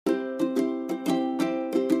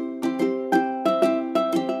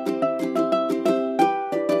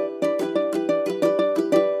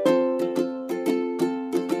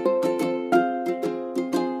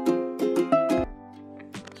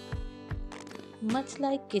Much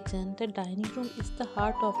like kitchen, the dining room is the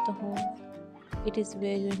heart of the home. It is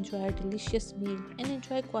where you enjoy a delicious meal and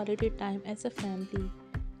enjoy quality time as a family.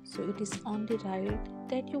 So it is only right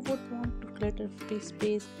that you would want to clutter-free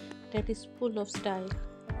space that is full of style.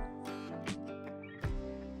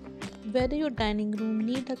 Whether your dining room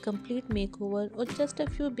need a complete makeover or just a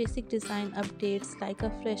few basic design updates like a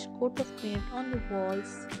fresh coat of paint on the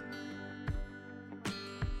walls,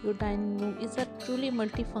 your dining room is a truly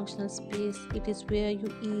multifunctional space. It is where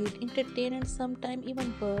you eat, entertain, and sometimes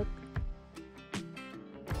even work.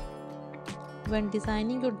 When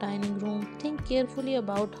designing your dining room, think carefully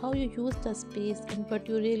about how you use the space and what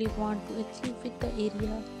you really want to achieve with the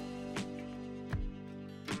area.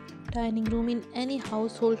 Dining room in any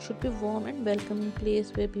household should be warm and welcoming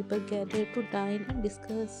place where people gather to dine and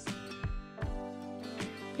discuss.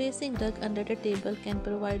 Placing rug under the table can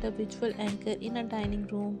provide a visual anchor in a dining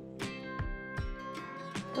room.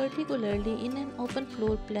 Particularly in an open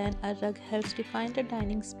floor plan, a rug helps define the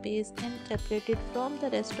dining space and separate it from the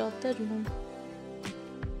rest of the room.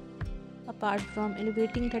 Apart from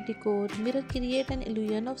elevating the decor, mirrors create an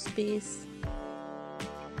illusion of space.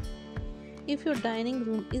 If your dining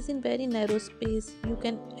room is in very narrow space, you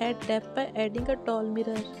can add depth by adding a tall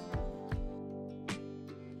mirror.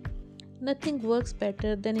 Nothing works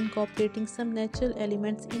better than incorporating some natural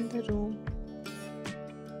elements in the room.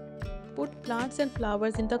 Put plants and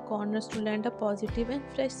flowers in the corners to lend a positive and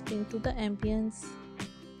fresh spin to the ambience.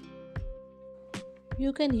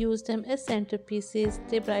 You can use them as centerpieces,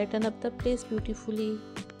 they brighten up the place beautifully.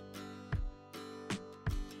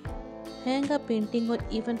 Hang a painting or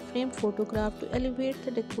even framed photograph to elevate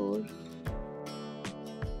the decor.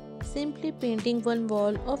 Simply painting one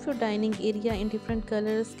wall of your dining area in different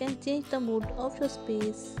colors can change the mood of your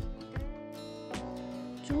space.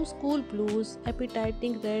 Choose cool blues,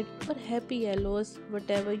 appetizing red, or happy yellows,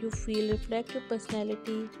 whatever you feel reflect your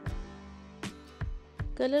personality.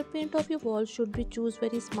 Color paint of your wall should be chosen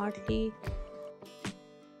very smartly.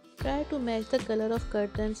 Try to match the color of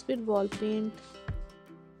curtains with wall paint.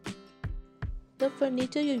 The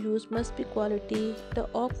furniture you use must be quality. The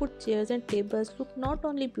oak wood chairs and tables look not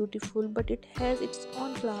only beautiful but it has its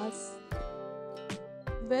own class.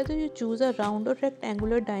 Whether you choose a round or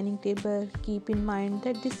rectangular dining table, keep in mind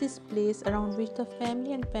that this is place around which the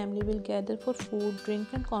family will gather for food, drink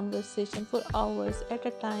and conversation for hours at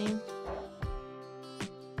a time.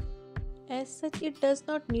 As such, it does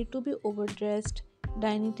not need to be overdressed.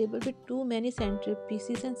 Dining table with too many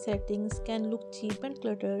centerpieces and settings can look cheap and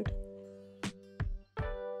cluttered.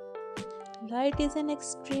 Light is an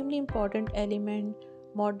extremely important element.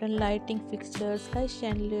 Modern lighting fixtures like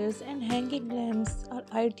chandeliers and hanging lamps are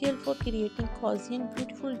ideal for creating cozy and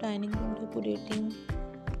beautiful dining room decorating.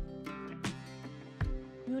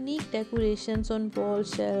 Unique decorations on wall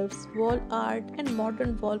shelves, wall art, and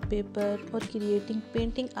modern wallpaper or creating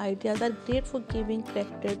painting ideas are great for giving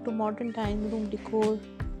character to modern dining room decor.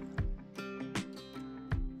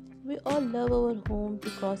 We all love our home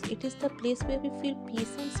because it is the place where we feel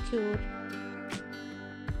peace and secure.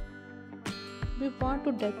 We want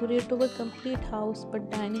to decorate our complete house, but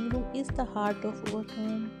dining room is the heart of our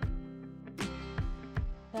home.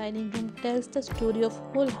 Dining room tells the story of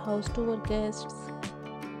whole house to our guests.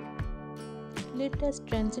 Latest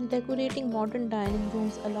trends in decorating modern dining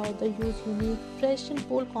rooms allow the use unique, fresh and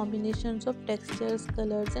bold combinations of textures,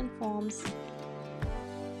 colors and forms.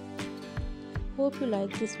 Hope you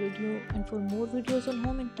like this video, and for more videos on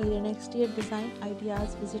home interior and exterior design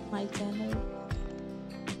ideas, visit my channel.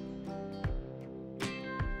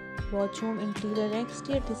 Watch home interior and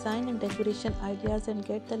exterior design and decoration ideas and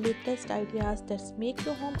get the latest ideas that make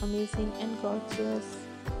your home amazing and gorgeous.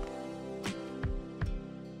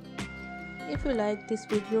 If you like this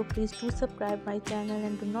video, please do subscribe my channel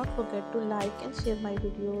and do not forget to like and share my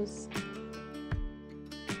videos.